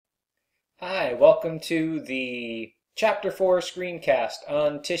Hi, welcome to the Chapter 4 screencast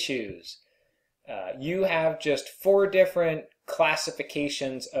on tissues. You have just 4 different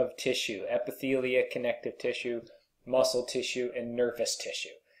classifications of tissue: epithelia, connective tissue, muscle tissue, and nervous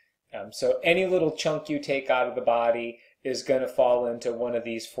tissue. So any little chunk you take out of the body is going to fall into one of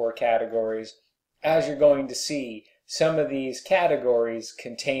these 4 categories. As you're going to see, some of these categories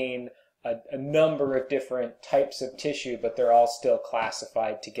contain a number of different types of tissue, but they're all still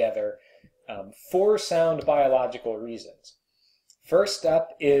classified together for sound biological reasons. First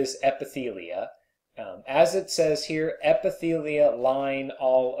up is epithelia. As it says here, epithelia line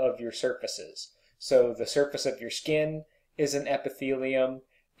all of your surfaces. So the surface of your skin is an epithelium,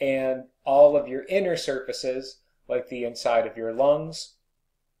 and all of your inner surfaces, like the inside of your lungs,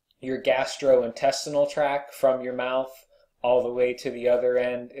 your gastrointestinal tract from your mouth all the way to the other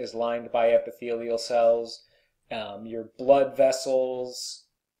end is lined by epithelial cells. Your blood vessels,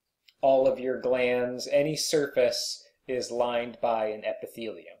 all of your glands, any surface is lined by an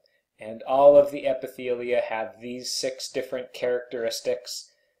epithelium. And all of the epithelia have these 6 different characteristics.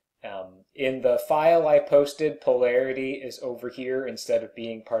 In the file I posted, polarity is over here instead of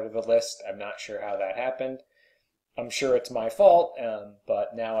being part of the list. I'm not sure how that happened. I'm sure it's my fault,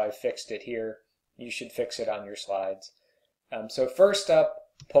 but now I've fixed it here. You should fix it on your slides. So first up,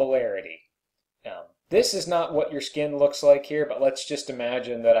 polarity. This is not what your skin looks like here, but let's just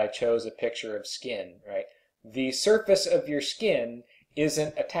imagine that I chose a picture of skin, right? The surface of your skin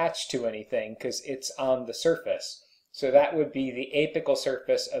isn't attached to anything because it's on the surface. So that would be the apical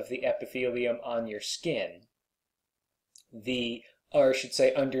surface of the epithelium on your skin. Or I should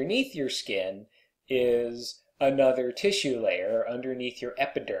say underneath your skin is another tissue layer. Underneath your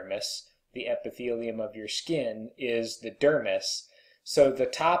epidermis, the epithelium of your skin, is the dermis. So the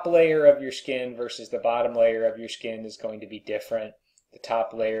top layer of your skin versus the bottom layer of your skin is going to be different. The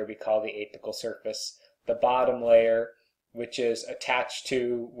top layer we call the apical surface. The bottom layer, which is attached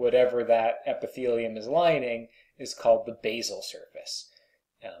to whatever that epithelium is lining, is called the basal surface.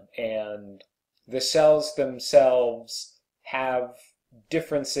 And the cells themselves have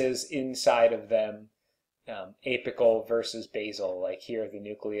differences inside of them, apical versus basal. Like here, the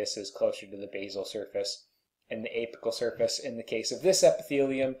nucleus is closer to the basal surface, and the apical surface, in the case of this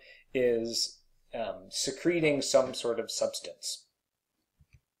epithelium, is secreting some sort of substance.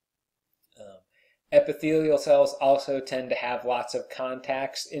 Epithelial cells also tend to have lots of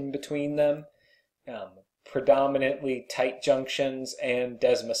contacts in between them, predominantly tight junctions and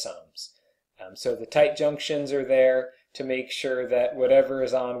desmosomes. So the tight junctions are there to make sure that whatever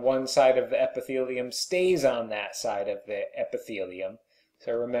is on one side of the epithelium stays on that side of the epithelium.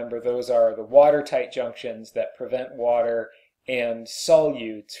 So remember, those are the watertight junctions that prevent water and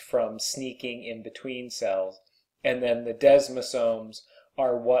solutes from sneaking in between cells. And then the desmosomes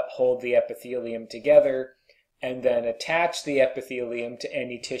are what hold the epithelium together and then attach the epithelium to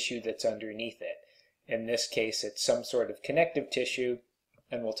any tissue that's underneath it. In this case, it's some sort of connective tissue,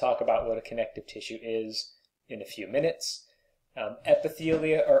 and we'll talk about what a connective tissue is in a few minutes.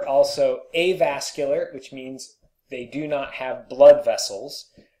 Epithelia are also avascular, which means they do not have blood vessels,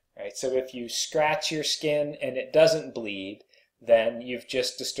 right? So if you scratch your skin and it doesn't bleed, then you've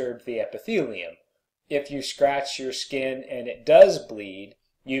just disturbed the epithelium. If you scratch your skin and it does bleed,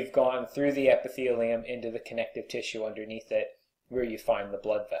 you've gone through the epithelium into the connective tissue underneath it, where you find the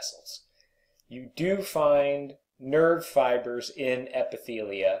blood vessels. You do find nerve fibers in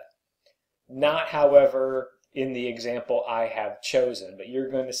epithelia, not, however, in the example I have chosen, but you're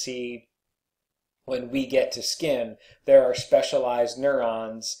going to see when we get to skin, there are specialized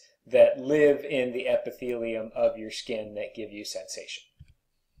neurons that live in the epithelium of your skin that give you sensation.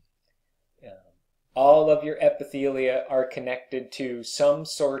 All of your epithelia are connected to some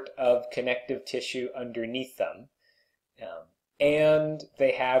sort of connective tissue underneath them, and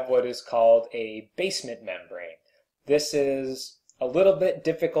they have what is called a basement membrane. This is a little bit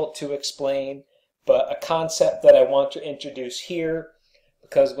difficult to explain, but a concept that I want to introduce here,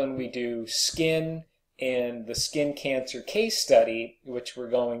 because when we do skin and the skin cancer case study, which we're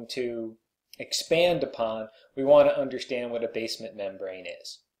going to expand upon, we want to understand what a basement membrane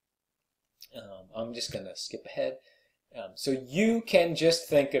is. I'm just going to skip ahead. So you can just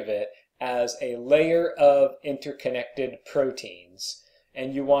think of it as a layer of interconnected proteins,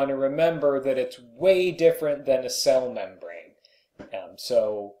 and you want to remember that it's way different than a cell membrane.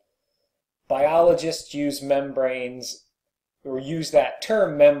 So biologists use membranes, or use that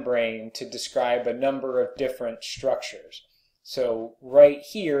term membrane, to describe a number of different structures. So right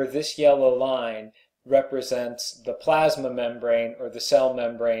here, this yellow line represents the plasma membrane or the cell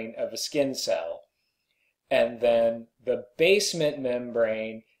membrane of a skin cell. And then the basement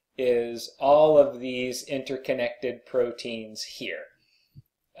membrane is all of these interconnected proteins here.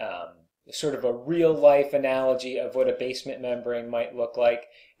 Sort of a real-life analogy of what a basement membrane might look like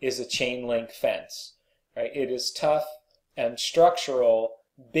is a chain link fence. Right? It is tough and structural.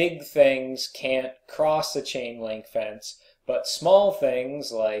 Big things can't cross a chain link fence, but small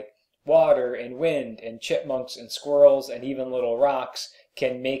things like water and wind and chipmunks and squirrels and even little rocks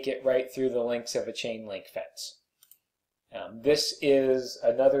can make it right through the links of a chain link fence. This is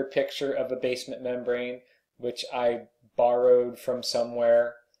another picture of a basement membrane, which I borrowed from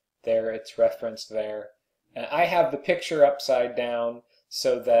somewhere. There, it's referenced there. And I have the picture upside down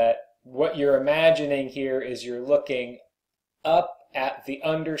so that what you're imagining here is you're looking up at the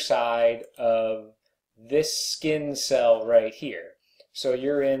underside of this skin cell right here. So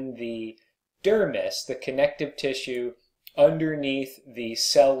you're in the dermis, the connective tissue underneath the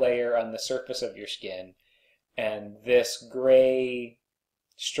cell layer on the surface of your skin. And this gray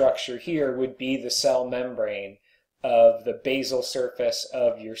structure here would be the cell membrane of the basal surface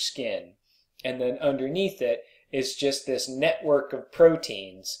of your skin. And then underneath it is just this network of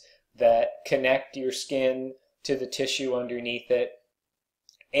proteins that connect your skin to the tissue underneath it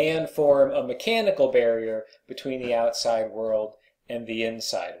and form a mechanical barrier between the outside world and the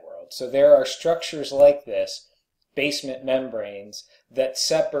inside world. So there are structures like this, basement membranes, that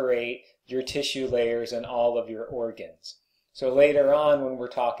separate your tissue layers and all of your organs. So later on, when we're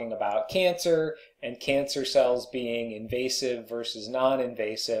talking about cancer and cancer cells being invasive versus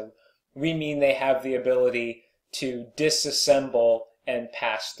non-invasive, we mean they have the ability to disassemble and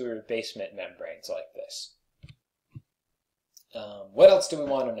pass through basement membranes like this. What else do we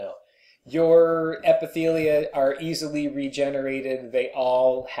want to know? Your epithelia are easily regenerated. They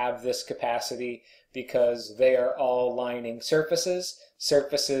all have this capacity because they are all lining surfaces.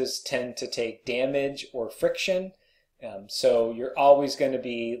 Surfaces tend to take damage or friction. So you're always going to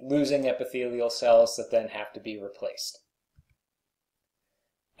be losing epithelial cells that then have to be replaced.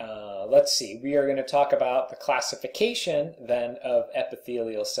 Let's see, we are going to talk about the classification then of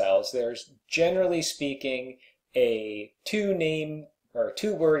epithelial cells. There's, generally speaking, a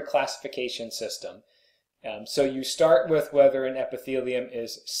two-word classification system. So you start with whether an epithelium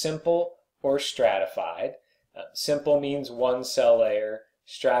is simple or stratified. Simple means one cell layer,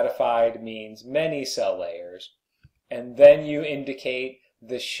 stratified means many cell layers. And then you indicate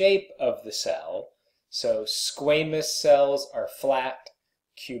the shape of the cell. So squamous cells are flat,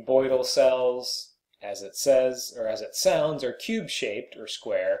 cuboidal cells, as it says, or as it sounds, are cube-shaped or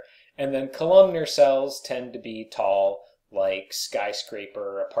square, and then columnar cells tend to be tall, like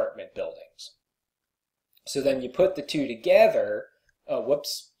skyscraper apartment buildings. So then you put the two together, you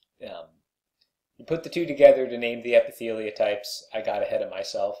put the two together to name the epithelia types. I got ahead of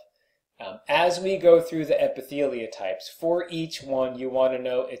myself. As we go through the epithelia types, for each one you want to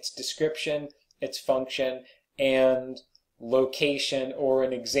know its description, its function, and location or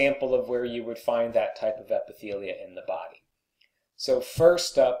an example of where you would find that type of epithelia in the body. So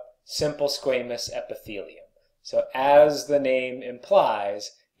first up, simple squamous epithelium. So as the name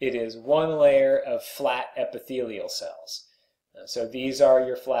implies, it is one layer of flat epithelial cells. So these are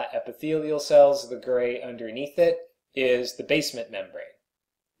your flat epithelial cells. The gray underneath it is the basement membrane.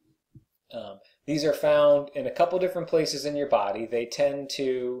 These are found in a couple different places in your body. They tend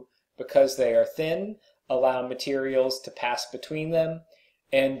to, because they are thin, allow materials to pass between them,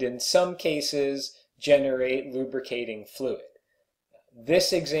 and in some cases generate lubricating fluid.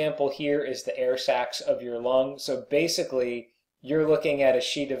 This example here is the air sacs of your lung. So basically, you're looking at a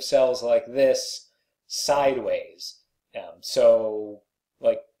sheet of cells like this sideways. So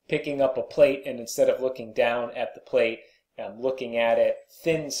like picking up a plate, and instead of looking down at the plate, looking at it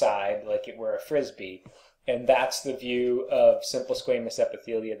thin side like it were a frisbee. And that's the view of simple squamous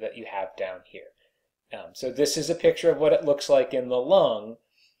epithelia that you have down here. So this is a picture of what it looks like in the lung.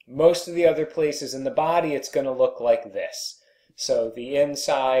 Most of the other places in the body, it's going to look like this. So the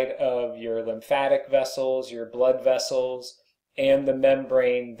inside of your lymphatic vessels, your blood vessels, and the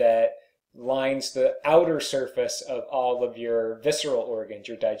membrane that lines the outer surface of all of your visceral organs,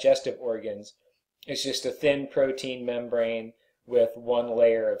 your digestive organs, is just a thin protein membrane with one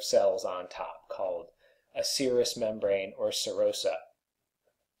layer of cells on top called a serous membrane or serosa,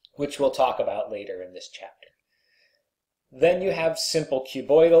 which we'll talk about later in this chapter. Then you have simple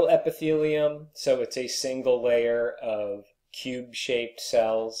cuboidal epithelium, so it's a single layer of cube-shaped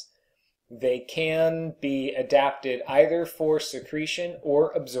cells. They can be adapted either for secretion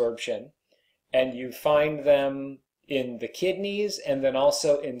or absorption, and you find them in the kidneys and then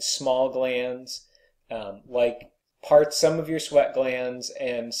also in small glands, like some of your sweat glands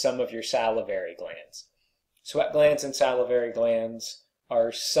and some of your salivary glands. Sweat glands and salivary glands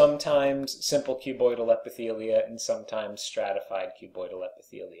are sometimes simple cuboidal epithelia and sometimes stratified cuboidal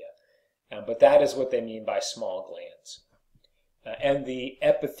epithelia. But that is what they mean by small glands. And the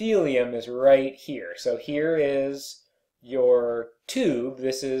epithelium is right here. So here is your tube.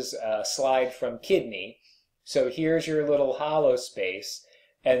 This is a slide from kidney. So here's your little hollow space,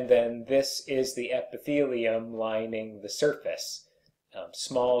 and then this is the epithelium lining the surface,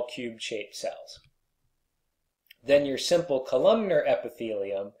 small cube-shaped cells. Then your simple columnar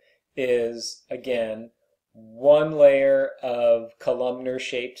epithelium is, again, one layer of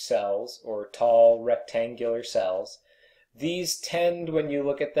columnar-shaped cells, or tall rectangular cells. These tend, when you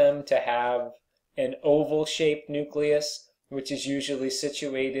look at them, to have an oval-shaped nucleus, which is usually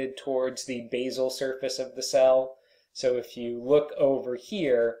situated towards the basal surface of the cell. So if you look over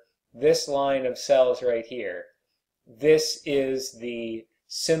here, this line of cells right here, this is the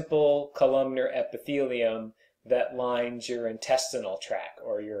simple columnar epithelium that lines your intestinal tract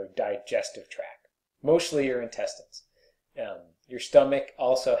or your digestive tract, mostly your intestines. Your stomach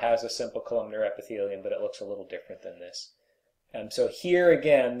also has a simple columnar epithelium, but it looks a little different than this. So here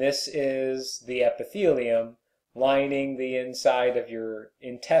again, this is the epithelium lining the inside of your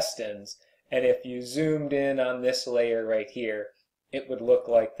intestines, and if you zoomed in on this layer right here, it would look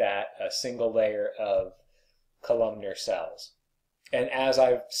like that, a single layer of columnar cells. And as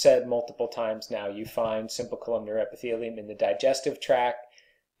I've said multiple times now, you find simple columnar epithelium in the digestive tract,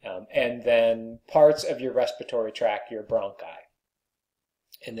 and then parts of your respiratory tract, your bronchi,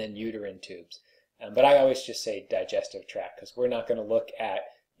 and then uterine tubes. But I always just say digestive tract because we're not going to look at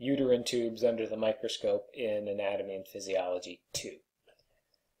uterine tubes under the microscope in Anatomy and Physiology 2.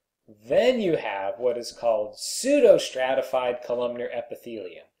 Then you have what is called pseudostratified columnar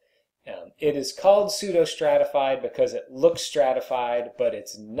epithelium. It is called pseudostratified because it looks stratified, but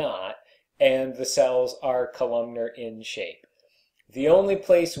it's not, and the cells are columnar in shape. The only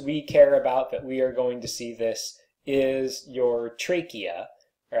place we care about that we are going to see this is your trachea,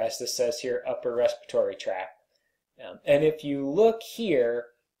 or as this says here, upper respiratory tract. And if you look here,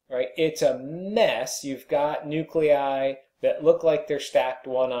 right, it's a mess. You've got nuclei that look like they're stacked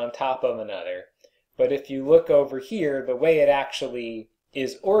one on top of another. But if you look over here, the way it actually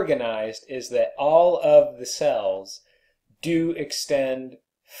is organized is that all of the cells do extend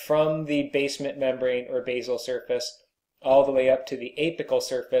from the basement membrane or basal surface all the way up to the apical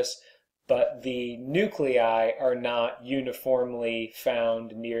surface, but the nuclei are not uniformly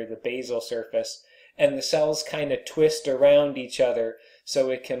found near the basal surface, and the cells kind of twist around each other, so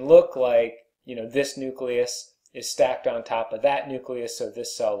it can look like, this nucleus is stacked on top of that nucleus, so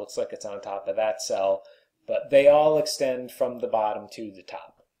this cell looks like it's on top of that cell, but they all extend from the bottom to the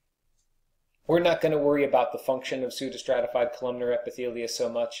top. We're not going to worry about the function of pseudostratified columnar epithelia so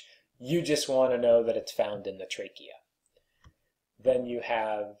much. You just want to know that it's found in the trachea. Then you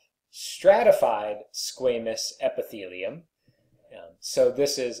have stratified squamous epithelium. So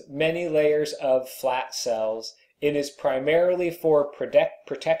this is many layers of flat cells. It is primarily for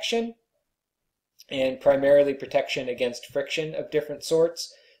protection, and primarily protection against friction of different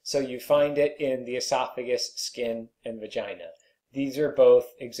sorts. So you find it in the esophagus, skin, and vagina. These are both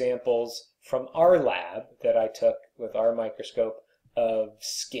examples from our lab that I took with our microscope of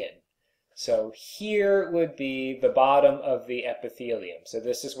skin. So here would be the bottom of the epithelium. So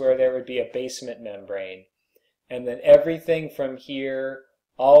this is where there would be a basement membrane. And then everything from here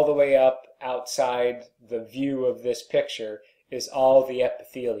all the way up outside the view of this picture is all the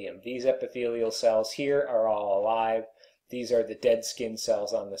epithelium. These epithelial cells here are all alive. These are the dead skin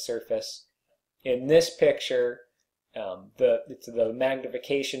cells on the surface. In this picture, the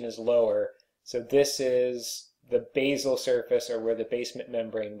magnification is lower. So this is the basal surface, or where the basement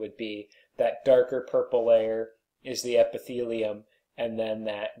membrane would be. That darker purple layer is the epithelium, and then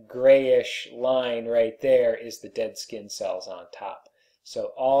that grayish line right there is the dead skin cells on top.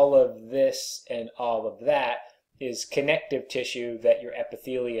 So all of this and all of that is connective tissue that your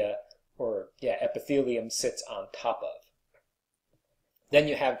epithelium sits on top of. Then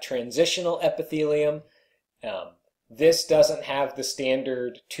you have transitional epithelium. This doesn't have the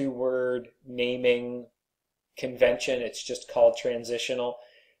standard two-word naming convention. It's just called transitional.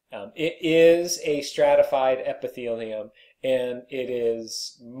 It is a stratified epithelium, and it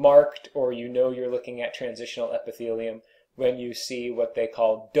is marked, or you're looking at transitional epithelium when you see what they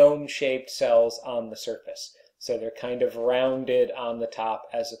call dome-shaped cells on the surface. So they're kind of rounded on the top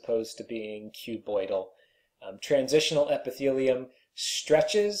as opposed to being cuboidal. Transitional epithelium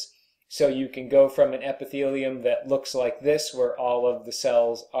stretches, so you can go from an epithelium that looks like this, where all of the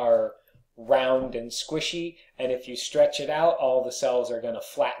cells are round and squishy, and if you stretch it out, all the cells are going to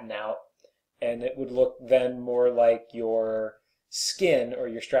flatten out, and it would look then more like your skin or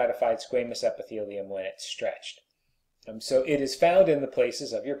your stratified squamous epithelium when it's stretched. So it is found in the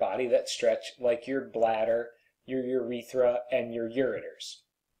places of your body that stretch, like your bladder, your urethra, and your ureters.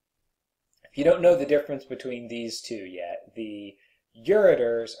 If you don't know the difference between these two yet, the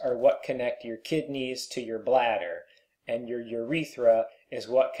ureters are what connect your kidneys to your bladder, and your urethra is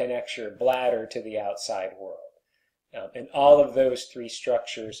what connects your bladder to the outside world. And all of those three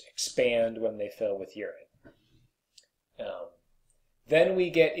structures expand when they fill with urine. Then we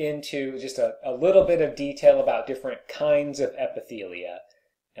get into just a little bit of detail about different kinds of epithelia.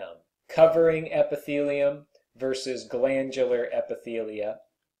 Covering epithelium versus glandular epithelia.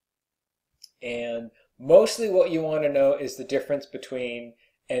 And mostly what you want to know is the difference between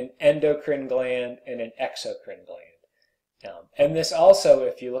an endocrine gland and an exocrine gland. And this also,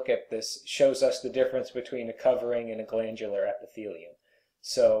 if you look at this, shows us the difference between a covering and a glandular epithelium.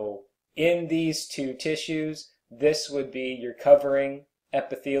 So in these two tissues, this would be your covering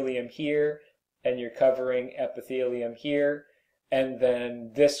epithelium here and your covering epithelium here. And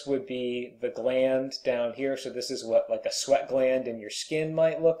then this would be the gland down here. So this is what like a sweat gland in your skin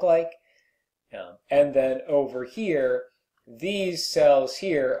might look like. And then over here, these cells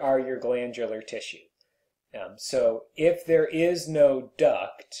here are your glandular tissue. So if there is no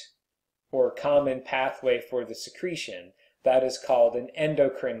duct or common pathway for the secretion, that is called an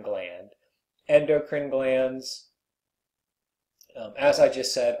endocrine gland. Endocrine glands, as I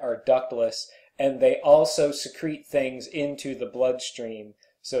just said, are ductless, and they also secrete things into the bloodstream,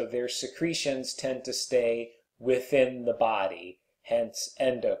 so their secretions tend to stay within the body, hence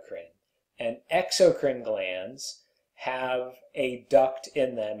endocrine. And exocrine glands have a duct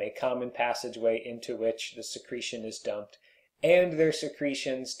in them, a common passageway into which the secretion is dumped, and their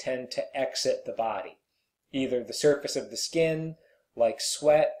secretions tend to exit the body, either the surface of the skin, like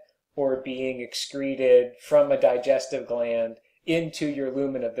sweat, or being excreted from a digestive gland into your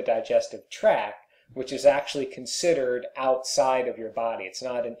lumen of the digestive tract, which is actually considered outside of your body. It's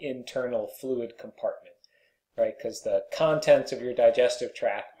not an internal fluid compartment, right? Because the contents of your digestive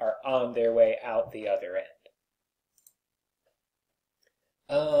tract are on their way out the other end.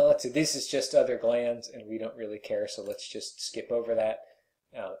 Let's see, this is just other glands, and we don't really care, so let's just skip over that.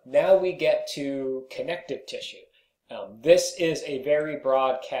 Now we get to connective tissue. This is a very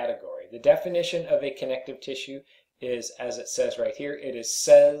broad category. The definition of a connective tissue is, as it says right here, it is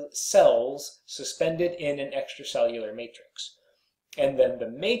cells suspended in an extracellular matrix. And then the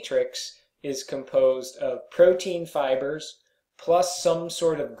matrix is composed of protein fibers plus some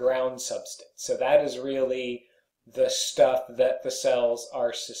sort of ground substance. So that is really the stuff that the cells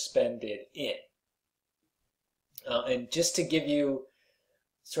are suspended in. And just to give you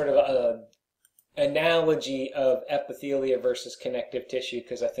sort of an analogy of epithelia versus connective tissue,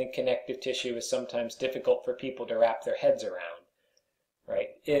 because I think connective tissue is sometimes difficult for people to wrap their heads around, right?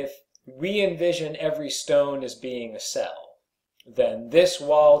 If we envision every stone as being a cell, then this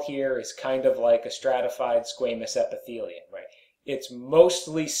wall here is kind of like a stratified squamous epithelium, right? It's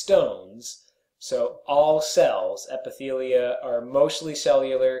mostly stones, so all cells, epithelia, are mostly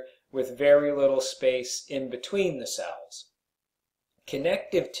cellular with very little space in between the cells.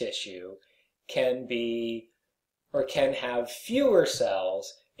 Connective tissue can be, or can have fewer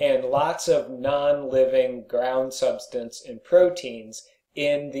cells and lots of non-living ground substance and proteins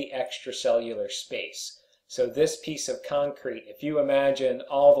in the extracellular space. So this piece of concrete, if you imagine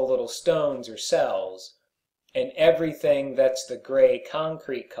all the little stones or cells, and everything that's the gray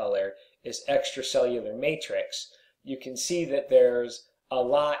concrete color is extracellular matrix, you can see that there's a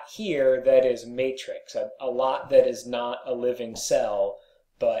lot here that is matrix, a lot that is not a living cell,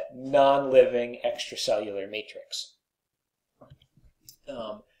 but non-living extracellular matrix.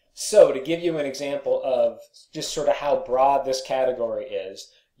 So to give you an example of just sort of how broad this category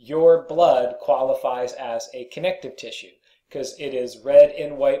is, your blood qualifies as a connective tissue because it is red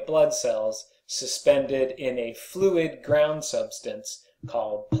and white blood cells suspended in a fluid ground substance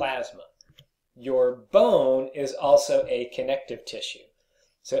called plasma. Your bone is also a connective tissue.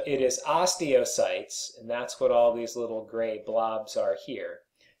 So it is osteocytes, and that's what all these little gray blobs are here,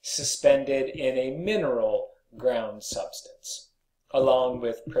 suspended in a mineral ground substance, along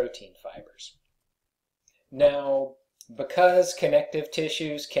with protein fibers. Now, because connective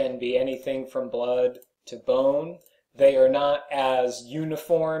tissues can be anything from blood to bone, they are not as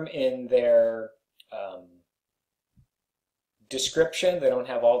uniform in their description. They don't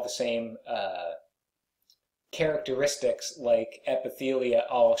have all the same characteristics like epithelia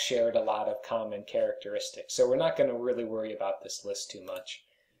all shared a lot of common characteristics. So we're not going to really worry about this list too much.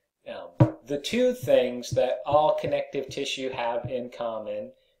 The two things that all connective tissue have in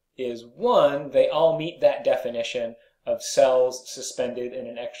common is, one, they all meet that definition of cells suspended in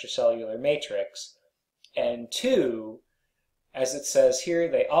an extracellular matrix. And 2, as it says here,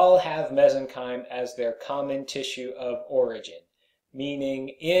 they all have mesenchyme as their common tissue of origin, meaning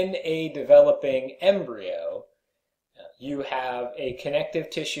in a developing embryo, you have a connective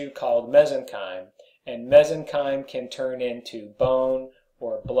tissue called mesenchyme, and mesenchyme can turn into bone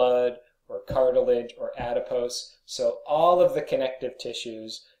or blood or cartilage or adipose. So all of the connective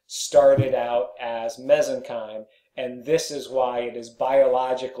tissues started out as mesenchyme, and this is why it is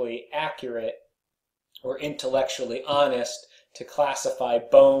biologically accurate or intellectually honest to classify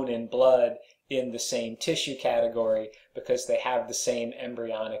bone and blood in the same tissue category, because they have the same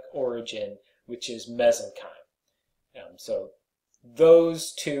embryonic origin, which is mesenchyme. So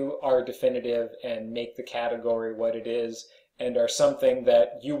those two are definitive and make the category what it is, and are something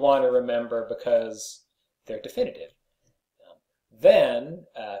that you want to remember because they're definitive. Then,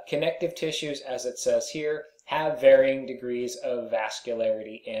 connective tissues, as it says here, have varying degrees of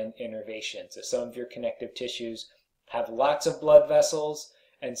vascularity and innervation. So some of your connective tissues have lots of blood vessels,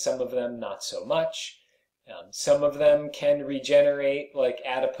 and some of them not so much. Some of them can regenerate, like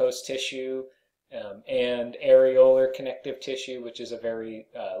adipose tissue and areolar connective tissue, which is a very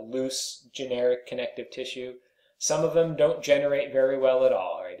loose, generic connective tissue. Some of them don't generate very well at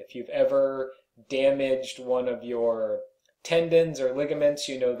all. Right? If you've ever damaged one of your tendons or ligaments,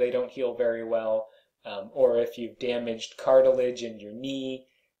 you know they don't heal very well. Or if you've damaged cartilage in your knee,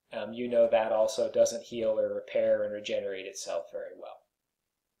 you know that also doesn't heal or repair and regenerate itself very well.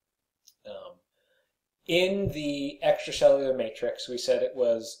 In the extracellular matrix, we said it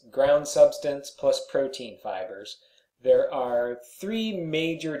was ground substance plus protein fibers. There are 3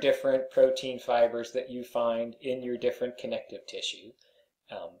 major different protein fibers that you find in your different connective tissue.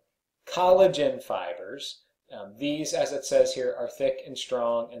 Collagen fibers. These, as it says here, are thick and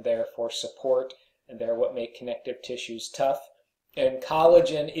strong and therefore support, and they're what make connective tissues tough. And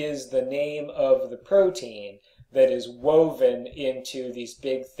collagen is the name of the protein that is woven into these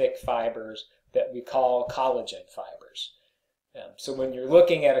big, thick fibers that we call collagen fibers. So when you're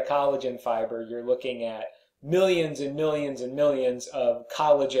looking at a collagen fiber, you're looking at millions and millions and millions of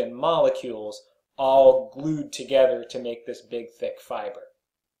collagen molecules all glued together to make this big, thick fiber.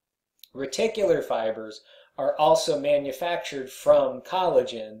 Reticular fibers are also manufactured from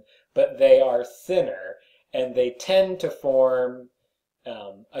collagen, but they are thinner, and they tend to form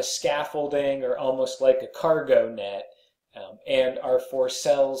a scaffolding or almost like a cargo net, and are for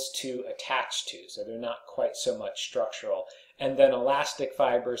cells to attach to, so they're not quite so much structural. And then elastic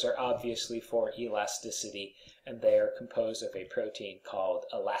fibers are obviously for elasticity, and they are composed of a protein called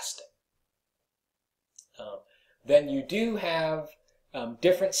elastin. Then you do have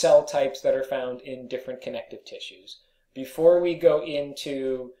different cell types that are found in different connective tissues. Before we go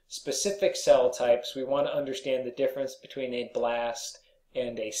into specific cell types, we want to understand the difference between a blast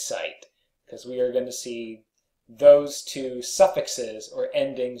and a site, because we are going to see those two suffixes or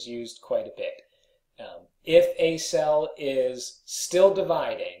endings used quite a bit. If a cell is still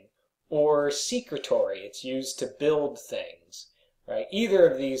dividing or secretory, it's used to build things, right? Either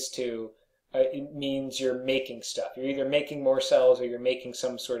of these two it means you're making stuff. You're either making more cells or you're making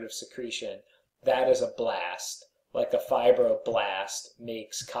some sort of secretion. That is a blast, like a fibroblast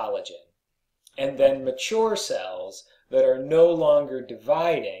makes collagen. And then mature cells that are no longer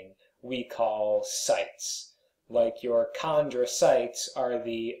dividing, we call sites. Like your chondrocytes are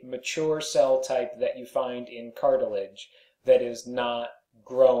the mature cell type that you find in cartilage that is not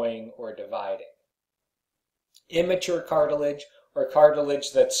growing or dividing. Immature cartilage, or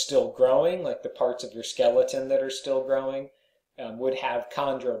cartilage that's still growing, like the parts of your skeleton that are still growing, would have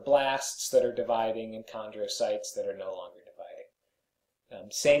chondroblasts that are dividing and chondrocytes that are no longer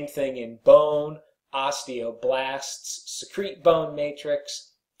dividing. Same thing in bone. Osteoblasts secrete bone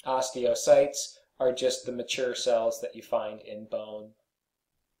matrix. Osteocytes are just the mature cells that you find in bone.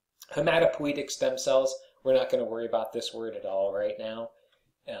 Hematopoietic stem cells, we're not going to worry about this word at all right now.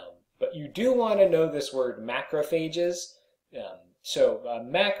 But you do want to know this word macrophages.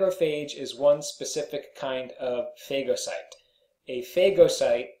 Macrophage is one specific kind of phagocyte. A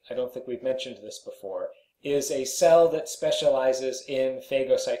phagocyte, I don't think we've mentioned this before, is a cell that specializes in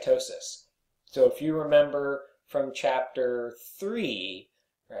phagocytosis. So if you remember from chapter 3,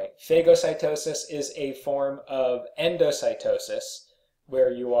 right, phagocytosis is a form of endocytosis,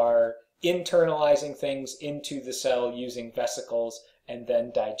 where you are internalizing things into the cell using vesicles and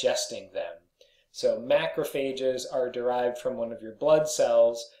then digesting them. So macrophages are derived from one of your blood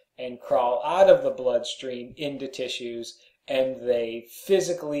cells and crawl out of the bloodstream into tissues, and they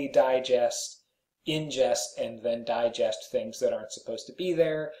physically ingest, and then digest things that aren't supposed to be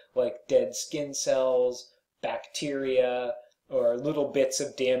there, like dead skin cells, bacteria or little bits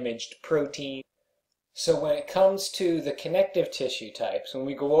of damaged protein. So when it comes to the connective tissue types, when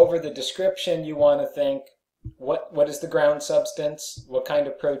we go over the description, you want to think, what is the ground substance? What kind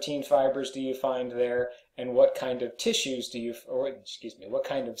of protein fibers do you find there? And what kind of tissues do you, or excuse me, what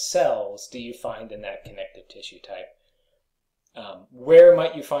kind of cells do you find in that connective tissue type? Where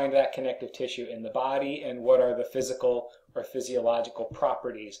might you find that connective tissue in the body, and what are the physical or physiological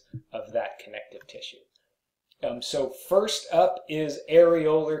properties of that connective tissue? So first up is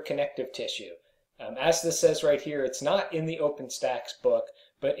areolar connective tissue. As this says right here, it's not in the OpenStax book,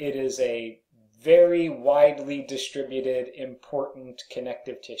 but it is a very widely distributed, important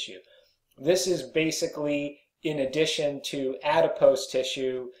connective tissue. This is basically, in addition to adipose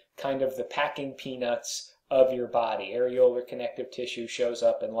tissue, kind of the packing peanuts of your body. Areolar connective tissue shows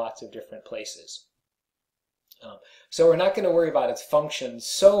up in lots of different places. So we're not going to worry about its function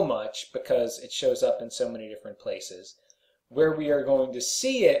so much because it shows up in so many different places. Where we are going to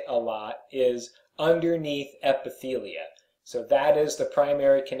see it a lot is underneath epithelia. So that is the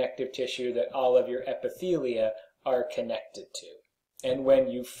primary connective tissue that all of your epithelia are connected to. And when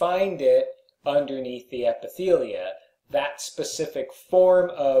you find it underneath the epithelia, that specific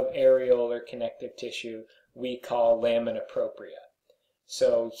form of areolar connective tissue we call lamina propria.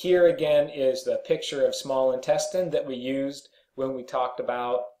 So here again is the picture of small intestine that we used when we talked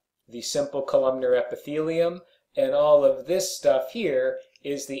about the simple columnar epithelium, and all of this stuff here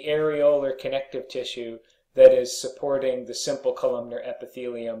is the areolar connective tissue that is supporting the simple columnar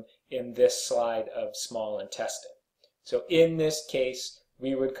epithelium in this slide of small intestine. So in this case,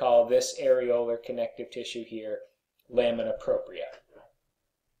 we would call this areolar connective tissue here lamina propria.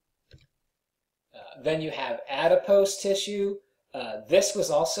 Then you have adipose tissue. This was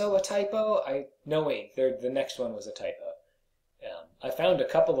also a typo. No, wait, the next one was a typo. I found a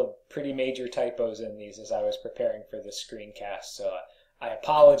couple of pretty major typos in these as I was preparing for this screencast, so I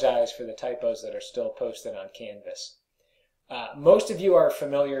apologize for the typos that are still posted on Canvas. Most of you are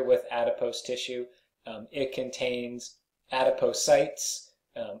familiar with adipose tissue. It contains adipocytes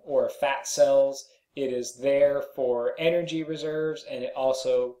or fat cells. It is there for energy reserves, and it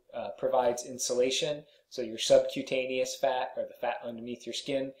also provides insulation. So your subcutaneous fat, or the fat underneath your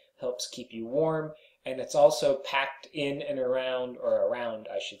skin, helps keep you warm. And it's also packed in and around, or around,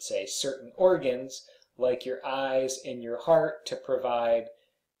 I should say, certain organs like your eyes and your heart to provide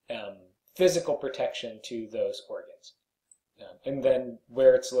physical protection to those organs. And then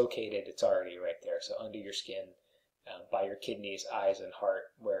where it's located, it's already right there. So under your skin, by your kidneys, eyes, and heart,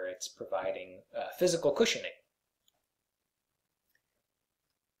 where it's providing physical cushioning.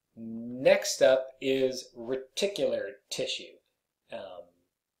 Next up is reticular tissue.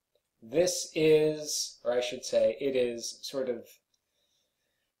 This is, or I should say, it is sort of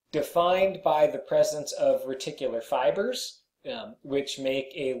defined by the presence of reticular fibers, which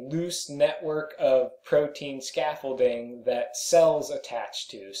make a loose network of protein scaffolding that cells attach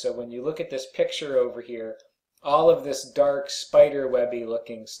to. So when you look at this picture over here, all of this dark spider webby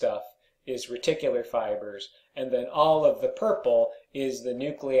looking stuff is reticular fibers, and then all of the purple is the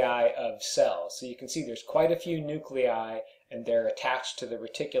nuclei of cells. So you can see there's quite a few nuclei, and they're attached to the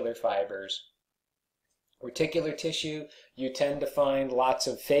reticular fibers. Reticular tissue, you tend to find lots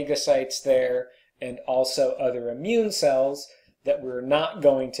of phagocytes there, and also other immune cells that we're not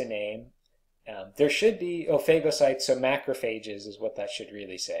going to name. There should be phagocytes, so macrophages is what that should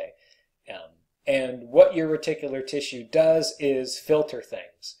really say. And what your reticular tissue does is filter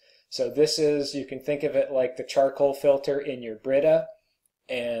things. So this is, you can think of it like the charcoal filter in your Brita,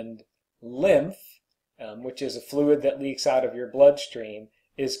 and lymph, which is a fluid that leaks out of your bloodstream,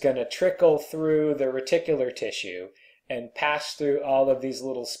 is going to trickle through the reticular tissue and pass through all of these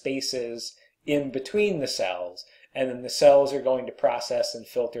little spaces in between the cells, and then the cells are going to process and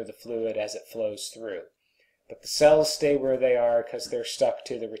filter the fluid as it flows through. But the cells stay where they are because they're stuck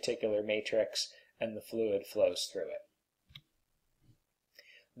to the reticular matrix and the fluid flows through it.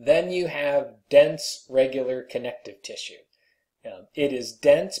 Then you have dense regular connective tissue. It is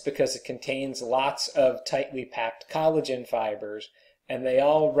dense because it contains lots of tightly packed collagen fibers, and they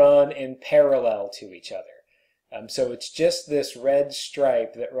all run in parallel to each other. So it's just this red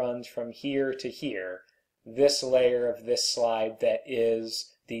stripe that runs from here to here, this layer of this slide that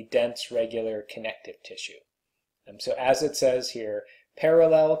is the dense regular connective tissue. So as it says here,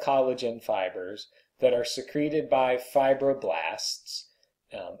 parallel collagen fibers that are secreted by fibroblasts,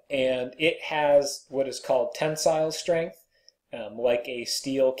 and it has what is called tensile strength, like a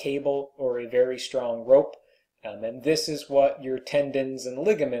steel cable or a very strong rope. And this is what your tendons and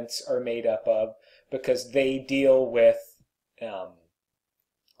ligaments are made up of, because they deal with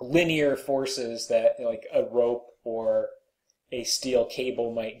linear forces that like a rope or a steel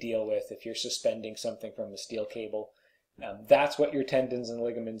cable might deal with if you're suspending something from a steel cable. That's what your tendons and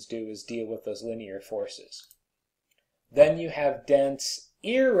ligaments do, is deal with those linear forces. Then you have dense,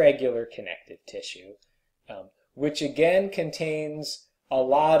 irregular connective tissue, which again contains a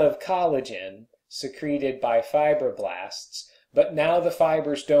lot of collagen secreted by fibroblasts, but now the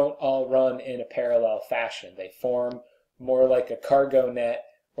fibers don't all run in a parallel fashion. They form more like a cargo net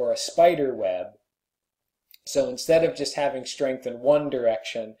or a spider web. So instead of just having strength in one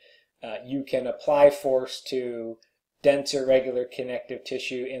direction, you can apply force to dense irregular connective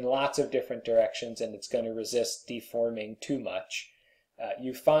tissue in lots of different directions, and it's going to resist deforming too much.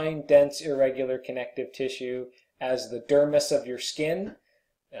 You find dense irregular connective tissue as the dermis of your skin.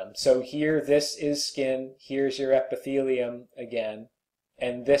 So here, this is skin. Here's your epithelium again.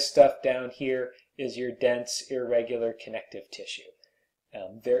 And this stuff down here is your dense irregular connective tissue.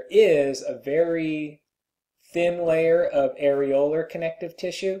 There is a very thin layer of areolar connective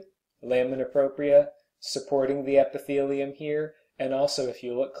tissue, lamina propria, supporting the epithelium here. And also, if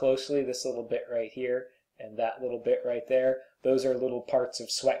you look closely, this little bit right here and that little bit right there, those are little parts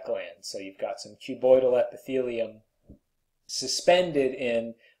of sweat glands. So you've got some cuboidal epithelium suspended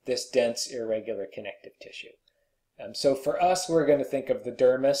in this dense irregular connective tissue. So for us, we're going to think of the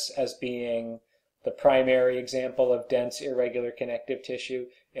dermis as being the primary example of dense irregular connective tissue.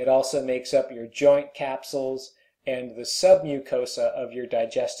 It also makes up your joint capsules and the submucosa of your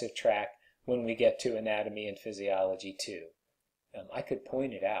digestive tract when we get to anatomy and physiology too. I could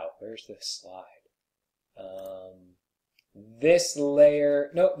point it out. Where's this slide? This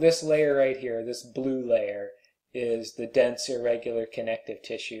layer right here, this blue layer, is the dense irregular connective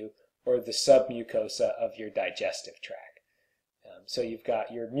tissue, or the submucosa of your digestive tract. So you've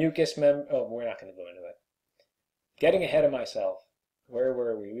got your mucous oh, we're not going to go into it. Getting ahead of myself. Where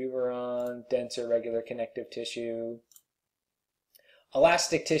were we? We were on dense irregular connective tissue.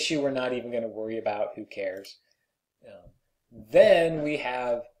 Elastic tissue we're not even going to worry about. Who cares? Then we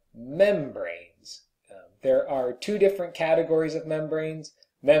have membranes. There are two different categories of membranes.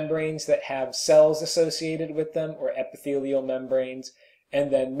 Membranes that have cells associated with them, or epithelial membranes,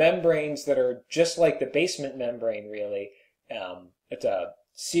 and then membranes that are just like the basement membrane, really. It's a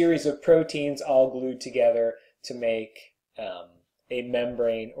series of proteins all glued together to make a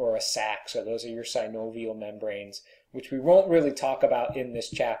membrane or a sac. So those are your synovial membranes, which we won't really talk about in this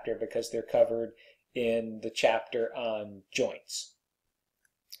chapter because they're covered in the chapter on joints.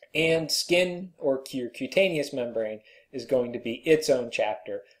 And skin, or your cutaneous membrane, is going to be its own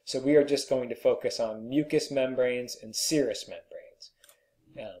chapter. So we are just going to focus on mucous membranes and serous membranes.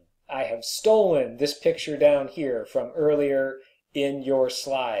 I have stolen this picture down here from earlier in your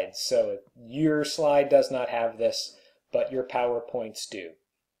slides. So your slide does not have this, but your PowerPoints do.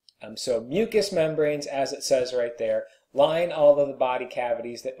 So mucous membranes, as it says right there, line all of the body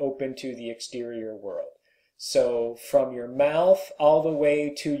cavities that open to the exterior world. So from your mouth all the way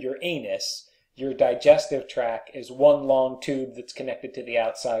to your anus, your digestive tract is one long tube that's connected to the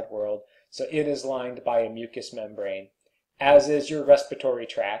outside world. So it is lined by a mucous membrane, as is your respiratory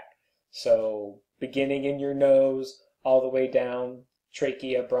tract. So beginning in your nose, all the way down,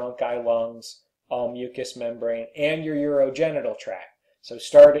 trachea, bronchi, lungs, all mucous membrane, and your urogenital tract. So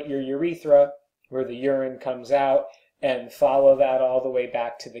start at your urethra, where the urine comes out, and follow that all the way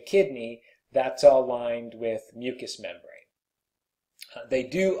back to the kidney. That's all lined with mucous membrane. They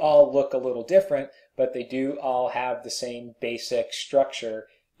do all look a little different, but they do all have the same basic structure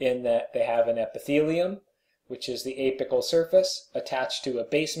in that they have an epithelium, which is the apical surface, attached to a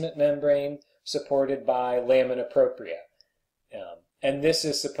basement membrane supported by lamina propria. And this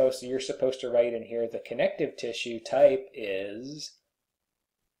is you're supposed to write in here, the connective tissue type is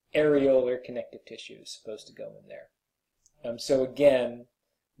areolar connective tissue is supposed to go in there. So again,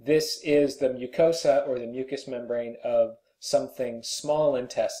 this is the mucosa, or the mucous membrane, of something small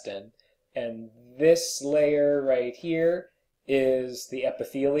intestine, and this layer right here is the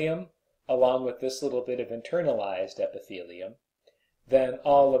epithelium, along with this little bit of internalized epithelium. Then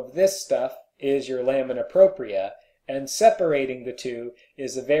all of this stuff is your lamina propria, and separating the two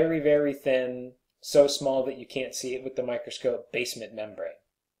is a very, very thin, so small that you can't see it with the microscope, basement membrane.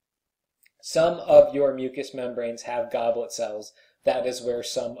 Some of your mucous membranes have goblet cells. That is where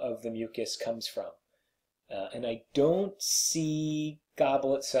some of the mucus comes from. And I don't see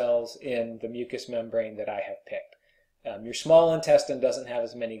goblet cells in the mucous membrane that I have picked. Your small intestine doesn't have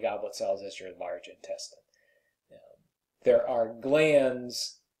as many goblet cells as your large intestine. There are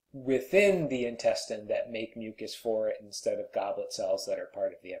glands within the intestine that make mucus for it instead of goblet cells that are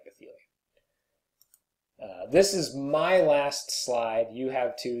part of the epithelium. This is my last slide. You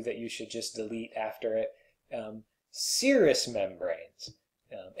have two that you should just delete after it. Serous membranes.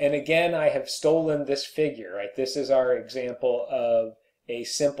 And again, I have stolen this figure, right? This is our example of a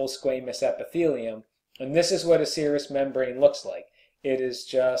simple squamous epithelium. And this is what a serous membrane looks like. It is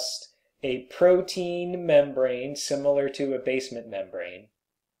just a protein membrane similar to a basement membrane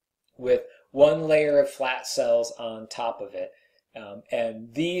with one layer of flat cells on top of it.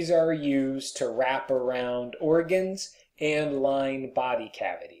 And these are used to wrap around organs and line body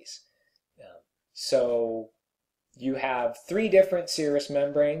cavities. So you have three different serous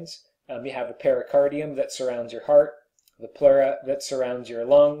membranes. You have a pericardium that surrounds your heart, the pleura that surrounds your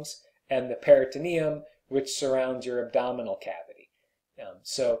lungs, and the peritoneum which surrounds your abdominal cavity.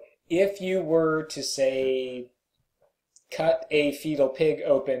 So if you were to, say, cut a fetal pig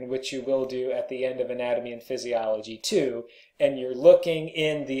open, which you will do at the end of Anatomy and Physiology 2, and you're looking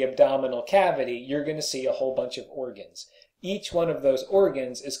in the abdominal cavity, you're going to see a whole bunch of organs. Each one of those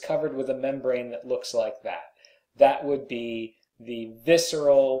organs is covered with a membrane that looks like that. That would be the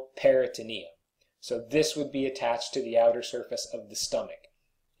visceral peritoneum. So this would be attached to the outer surface of the stomach.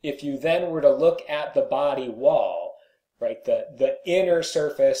 If you then were to look at the body wall, right, the inner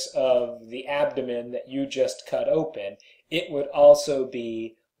surface of the abdomen that you just cut open, it would also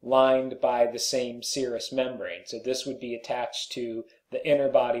be lined by the same serous membrane. So this would be attached to the inner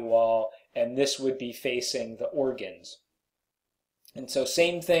body wall, and this would be facing the organs. And so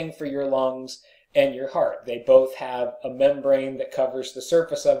same thing for your lungs and your heart. They both have a membrane that covers the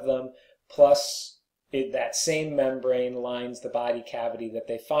surface of them, plus that same membrane lines the body cavity that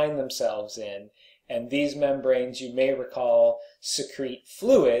they find themselves in. And these membranes, you may recall, secrete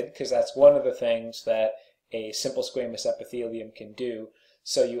fluid, because that's one of the things that a simple squamous epithelium can do.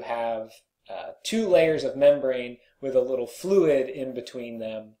 So you have two layers of membrane with a little fluid in between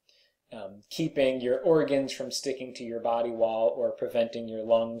them, keeping your organs from sticking to your body wall or preventing your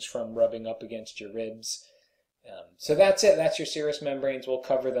lungs from rubbing up against your ribs. So that's it. That's your serous membranes. We'll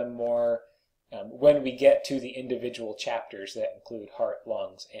cover them more when we get to the individual chapters that include heart,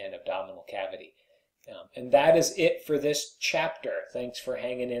 lungs, and abdominal cavity. And that is it for this chapter. Thanks for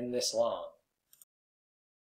hanging in this long.